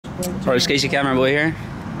It's Casey Cameron Boy here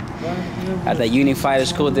at the Unified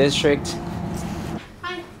School District.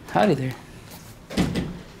 Hi. Howdy there.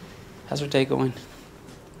 How's your day going?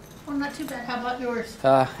 Well, not too bad. How about yours?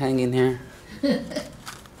 Hang in here.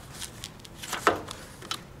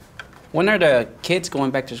 When are the kids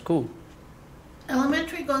going back to school?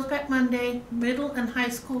 Elementary goes back Monday. Middle and high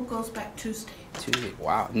school goes back Tuesday. Tuesday.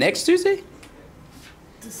 Wow. Next Tuesday?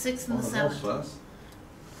 The 6th and the 7th.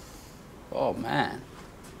 Oh, man.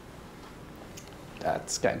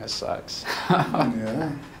 That's kind of sucks.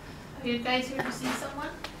 Yeah. Are you guys here to see someone?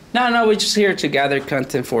 No, we're just here to gather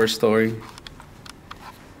content for a story.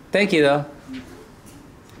 Thank you, though.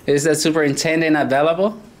 Is the superintendent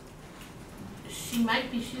available? She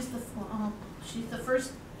might be. She's the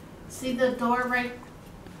first. See the door right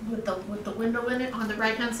with the window in it on the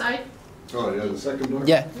right hand side? Oh, yeah, the second door?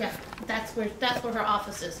 Yeah. Yeah, that's where her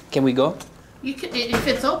office is. Can we go? You can if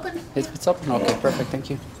it's open. If it's open? Okay, perfect. Thank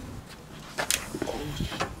you.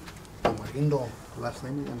 Marindo, last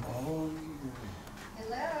name again. Oh,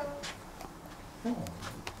 Hello. oh.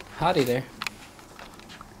 Howdy there.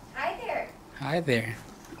 Hi there. Hi there.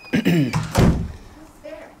 Who's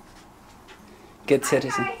there? Good Hi,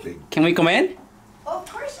 citizen. guys. Can we come in? Oh,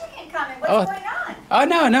 of course you can come in. What's Oh. going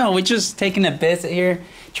on? Oh, no. We're just taking a visit here,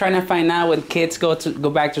 trying to find out when kids go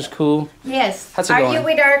back to school. Yes. How's it Are going? you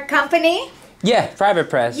with our company? Yeah, private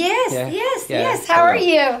press. Yes, Yeah. yes, Yeah. yes. How are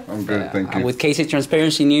you? I'm good, thank I'm you. with Casey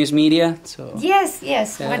Transparency News Media. So Yes, Yeah,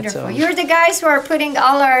 wonderful. so- You're the guys who are putting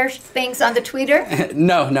all our things on the Twitter.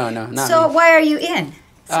 no, not So me. why are you in?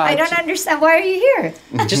 So I don't ju- understand. Why are you here?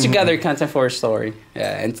 Just to gather content for a story.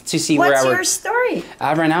 Yeah, and to see What's where your story?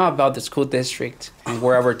 right now about the school district and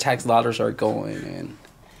where our tax dollars are going. And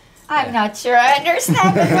I'm not sure I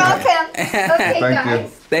understand, but welcome. Okay, Thank you. guys.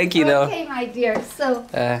 thank you, though. Okay, my dear. So,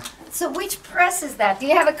 Uh, so which press is that? Do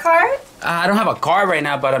you have a card? I don't have a car right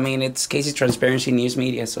now, but I mean, it's Casey Transparency News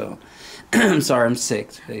Media, so I'm sorry, I'm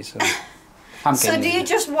sick today, so I'm So kidding. do you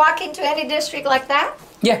just walk into any district like that?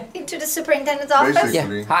 Yeah, Into the superintendent's office?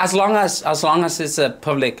 Basically. yeah. As long as it's a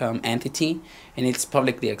public entity and it's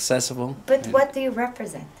publicly accessible. But and what do you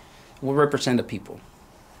represent? we represent the people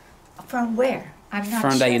From where? I'm not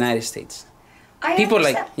from sure. the United States. I People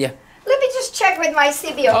understand. yeah. Let me just check with my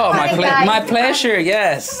CBO. Oh, Come on in, guys. my pleasure.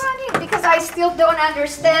 Yes. Come on in, because I still don't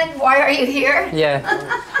understand. Why are you here? Yeah.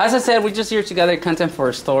 As I said, we're just here to gather content for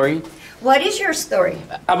a story What is your story?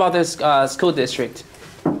 about this school district.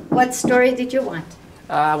 What story did you want?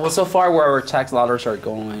 Well, so far where our tax dollars are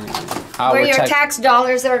going, how Where our your tax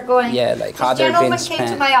dollars are going? Yeah, like how This they're being gentleman came to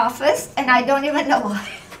spent. my office, and I don't even know why.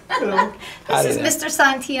 How This is did Mr.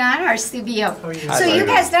 Santian, our CBO. How So did you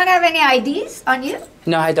that? guys don't have any IDs on you?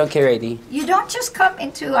 No, I don't carry ID. You don't just come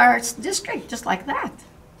into our district just like that.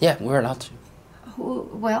 Yeah, we're allowed to.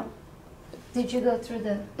 Well, did you go through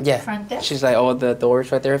the Yeah. front desk? She's like, oh, the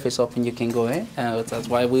door's right there. If it's open, you can go in. That's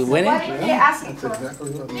why we went What in. did they ask you That's for? exactly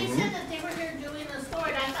what They said that they were here doing a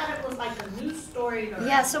story. And I thought it was like a news story. Or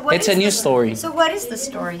Yeah, so what It's is a news the- story. So what is the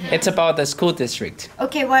story here? It's about the school district.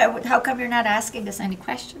 Okay, how come you're not asking us any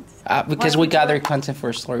questions? Because What- we gather content for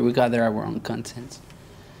a story. We gather our own content.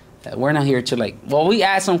 We're not here to we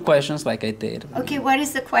ask some questions like I did. Okay, what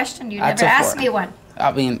is the question? You That's never a asked four. me one.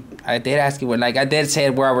 I mean, I did ask you, like I did say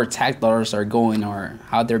where our tax dollars are going or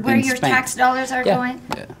how they're Where being your spent. tax dollars are Yeah, going?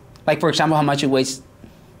 yeah. Like, for example, how much you waste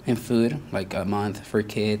in food, like a month for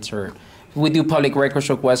kids, or we do public records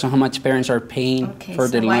requests on how much parents are paying Okay, for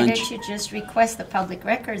so their why lunch. don't you just request the Public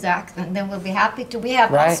Records Act, and then we'll be happy to. We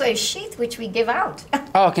have Right. also a sheet which we give out.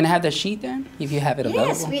 Oh, can I have the sheet then, if you have it available?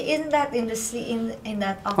 Yes, we in that in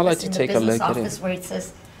that office, I'd like to in the take a business look at it. office where it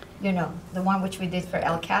says, you know, the one which we did for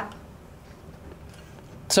LCAP.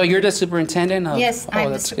 So you're the superintendent of? Yes, oh, I'm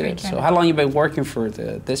the that's good. So superintendent. how long you been working for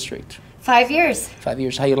the district? 5 years. 5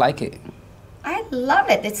 years. How you like it? I love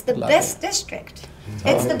it. It's the Love best district.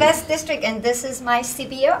 It's the best district, and this is my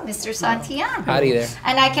CBO, Mr. Santian. Howdy there.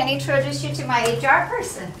 And I can introduce you to my HR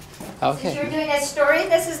person. Since you're Okay. doing a story,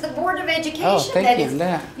 this is the Board of Education Oh, thank that you. is,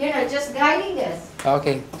 Yeah. you know, just guiding us.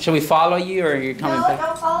 Okay. Should we follow you, or you're coming No, back?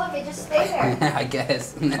 don't follow me, just stay there. I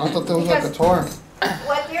guess. I thought that was like a Because- tour.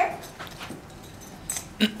 What year?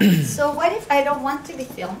 So what if I don't want to be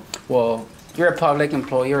filmed? Well, you're a public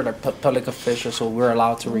employee or a public official, so we're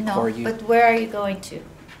allowed to record No, you. but where are you going to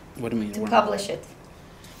What do you mean? to We're- publish it?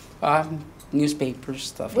 Newspapers,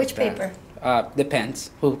 stuff Which like that. paper?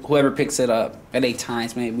 Depends. Whoever picks it up. LA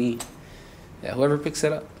Times, maybe. Yeah, whoever picks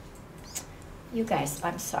it up. You guys,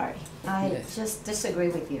 I'm sorry. I Yes. just disagree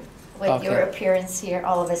with you. With Okay. your appearance here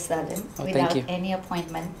all of a sudden, Oh, thank without you. any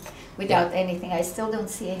appointment, without anything. I still don't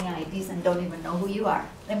see any IDs and don't even know who you are.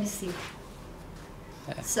 Let me see.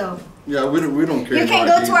 So Yeah, we don't care. you can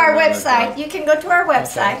go to our website. You can go to our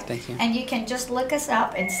website, thank you. and you can just look us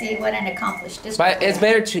up and see what an accomplished district. But it's we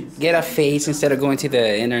are. better to get a face instead of going to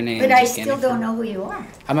the internet. But and I just getting still it. don't know who you are.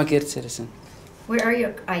 I'm a good citizen. Where are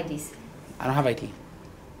your IDs? I don't have ID.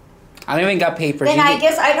 I don't even got papers. Then You I get-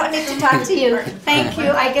 guess I don't need to talk to you. Thank you.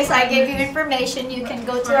 I guess I gave you information. You can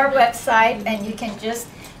go to our website and you can just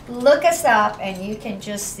look us up and you can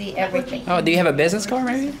just see everything. Oh, do you have a business card,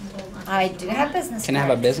 maybe? I do have business Can I have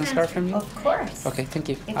a cards. business card from you? Of course. Okay, thank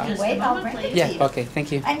you. If you wait, I'll bring it to you. Yeah, okay,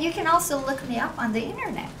 thank you. And you can also look me up on the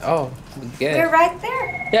internet. Oh, We're good. right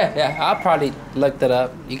there. Yeah, I'll probably look that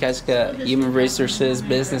up. You guys got human resources,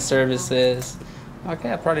 business services.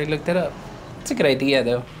 Okay, I probably looked it up. It's a good idea,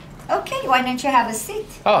 though. Okay, why don't you have a seat?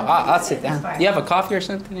 Oh, I'll sit down. You have a coffee or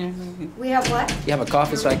something? Yeah. We have what? You have a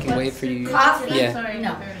coffee so I can wait for you? Coffee? Yeah.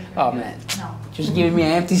 No. Oh, man. No. Just giving me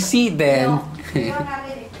an empty seat then. No, we don't have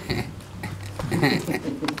anything.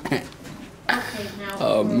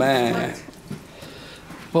 Oh, man.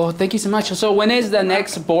 Well, thank you so much. So when is the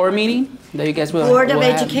next board meeting that you guys will Board of will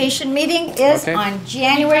have? Education meeting is Okay. on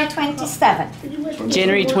January 27th.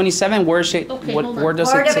 January 27th, where's it, Okay, what, hold on. where does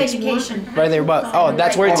Board it of take? Education. Right there, but, oh,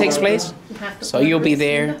 that's where it takes place? So you'll be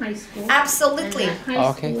there? Absolutely.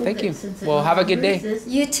 Okay, thank you. Well, have a good day.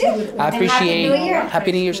 You too. I And Happy New Year.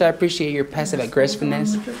 Happy New Year, so I appreciate your passive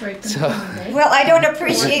aggressiveness. So, Well, I don't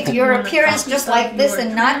appreciate your appearance just like this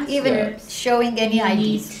and not even showing any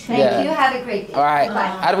IDs. Thank Yeah. you. Have a great day. all right,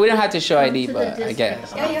 Bye. we don't have to show ID, but I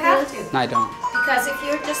guess. Yeah, you have to. No, I don't. Because if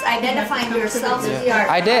you're just identifying yourselves, we are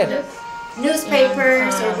I did. from the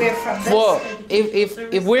newspapers or we're from this. Well,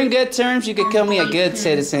 if we're in good terms, you can call me a good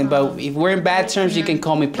citizen, but if we're in bad terms, you can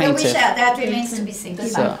call me Well, plaintiff. that remains to be seen.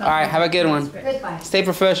 So, all right, have a good one. Goodbye. Stay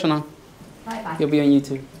professional. Bye-bye. You'll be on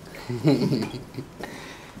YouTube.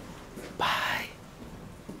 Bye.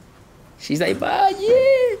 She's like, bye,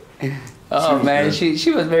 yeah. Oh man,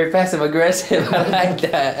 she was very passive aggressive. I like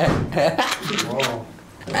that.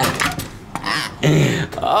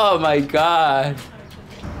 Oh my god.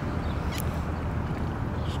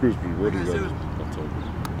 Excuse me, what do you guys?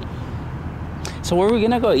 So where are we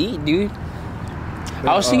gonna go eat, dude?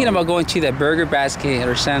 I was thinking about going to the Burger Basket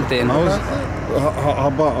or something. How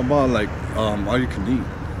about like all you can eat?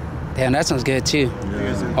 Damn, that sounds good too.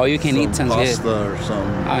 Yeah. All you can eat sounds good. Pasta or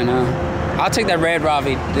something. I know. I'll take that Red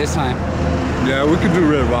Robbie this time. Yeah, we could do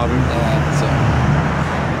Red Robin. Yeah, so.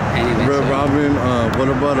 Anyway, Red so- Robin. What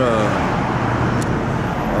about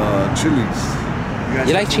Chili's?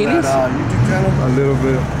 You like Chili's? YouTube channel? A little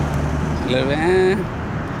bit. A little bit.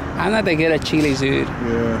 I'm not that good at Chili's, dude.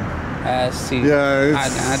 Yeah. See. Yeah,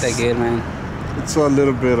 I'm not that good, man. It's a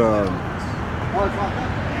little bit.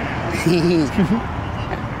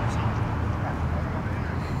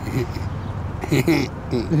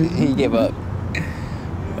 He gave up.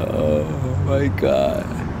 Oh my god.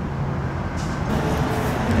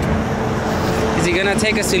 Is he gonna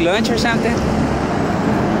take us to lunch or something? You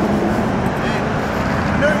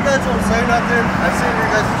know, you guys don't say nothing. I've seen your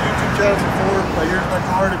guys' YouTube channels before. But here's my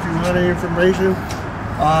card if you want any information.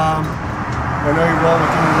 I know you're well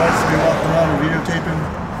within your rights to be walking around and videotaping.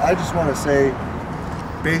 I just want to say,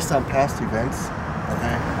 based on past events,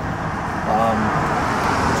 okay,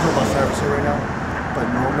 there's no bus service here right now, but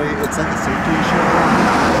normally it's like a safety issue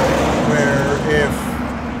where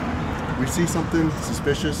if we see something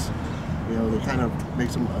suspicious, you know, they kind of make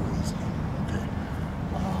some uneasy.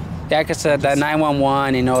 Yeah, cause the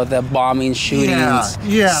 911, you know, the bombing, shootings,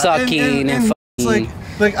 yeah. sucking, and it's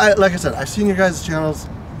like I said, I've seen your guys' channels.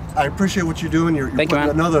 I appreciate what you're doing. You're Thank you, putting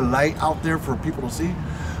man. another light out there for people to see.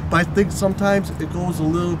 But I think sometimes it goes a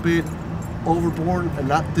little bit overboard and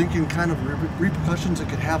not thinking kind of repercussions it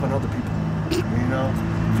could have on other people. You know,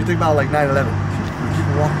 if you think about like 9/11,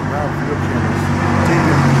 people walking around with video cameras,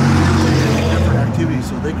 taking different activities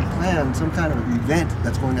so they can plan some kind of event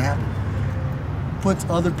that's going to happen. Puts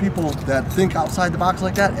other people that think outside the box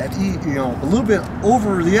like that at you know, a little bit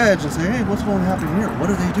over the edge and say, hey, what's going to happen here? What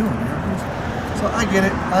are they doing? You know? So I get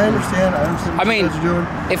it. I understand what you guys are doing.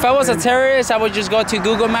 if I was a terrorist, I would just go to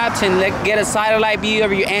Google Maps and get a satellite view of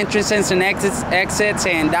your entrances and exits,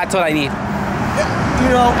 and that's what I need. Yeah, you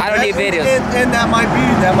know, I don't need videos. And that might be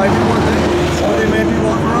one thing. Or they may be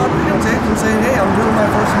walking around videotaping and saying, hey, I'm doing my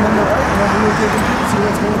First Amendment right, and I'm videotaping people to see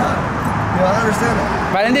what's going on. You know, I understand that.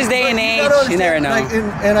 But in this day and age, you never know. Like,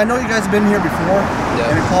 and I know you guys have been here before,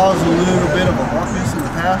 and it caused a little bit of a ruckus in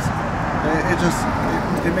the past.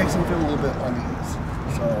 It makes them feel a little bit uneasy.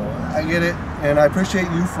 So I get it, and I appreciate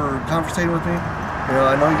you for conversating with me. You know,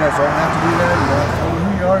 I know you guys don't have to do that. You don't have to tell me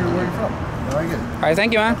who you are or where you're from. You know, I get it. All right,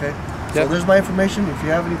 thank you, man. Okay. So there's my information. If you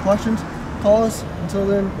have any questions, call us. Until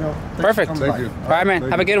then, you know. thanks for Perfect. coming Thank by. you. All right, man.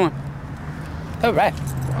 Thank Have a good one. All right.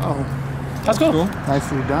 Wow. That's cool.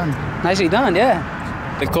 Nicely done. Nicely done,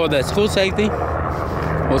 yeah. They call that school safety.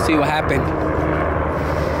 We'll see what happened.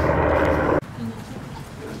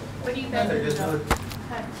 What do you guys do? Come here.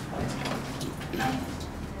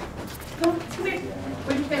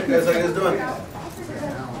 What do you guys do? How you guys doing?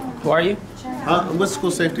 Who are you? I'm with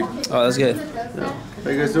school safety. Oh, that's good. How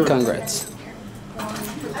you guys doing? Congrats.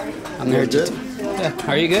 I'm there too. Yeah.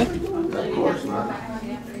 Are you good? Of course not.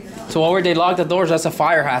 So why would they lock the doors? That's a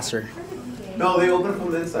fire hazard. No, they open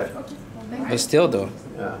from the inside. But still, though.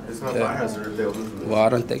 Yeah, it's not Yeah. fire hazard if they open from the Well, I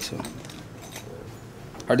don't think so.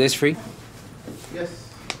 Are these free? Yes.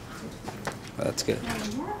 Well, that's good.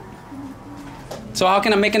 So how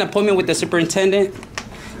can I make an appointment with the superintendent?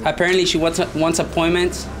 Apparently, she wants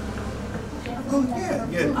appointments. Oh,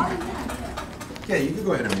 yeah. Yeah, you can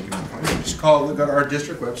go ahead and make an appointment. Just look at our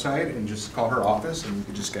district website and just call her office and you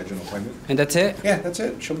can just schedule an appointment. And that's it? Yeah, that's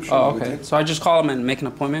it. She'll Oh, be with okay. you. So I just call them and make an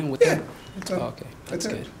appointment with Yeah, them? that's Oh, it. okay. That's it.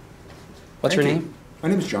 good. What's Thank your you. name? My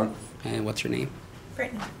name is John. And what's your name?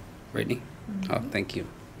 Brittany. Brittany? Oh, thank you.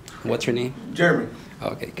 What's your name? Jeremy.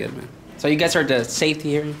 Okay, good, man. So you guys are the safety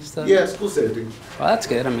here and stuff? Yeah, school safety. Well, that's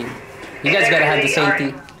good. I mean, you guys gotta have the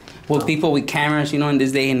safety. With people with cameras, you know, in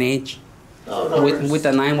this day and age. Oh, no With worries.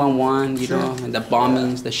 the 911, you Sure. know, and the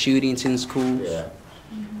bombings, the shootings in schools, Yeah.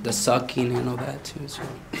 the sucking and all that too. So,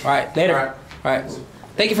 all right, later. All All right.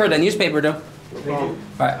 Thank you for the newspaper, though. No problem.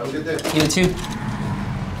 All right. Have a good day. You too.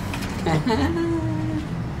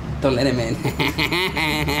 Don't let him in.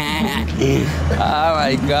 Oh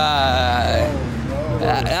my God.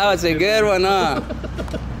 That was a good one, huh?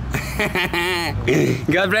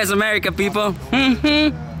 God bless America, people.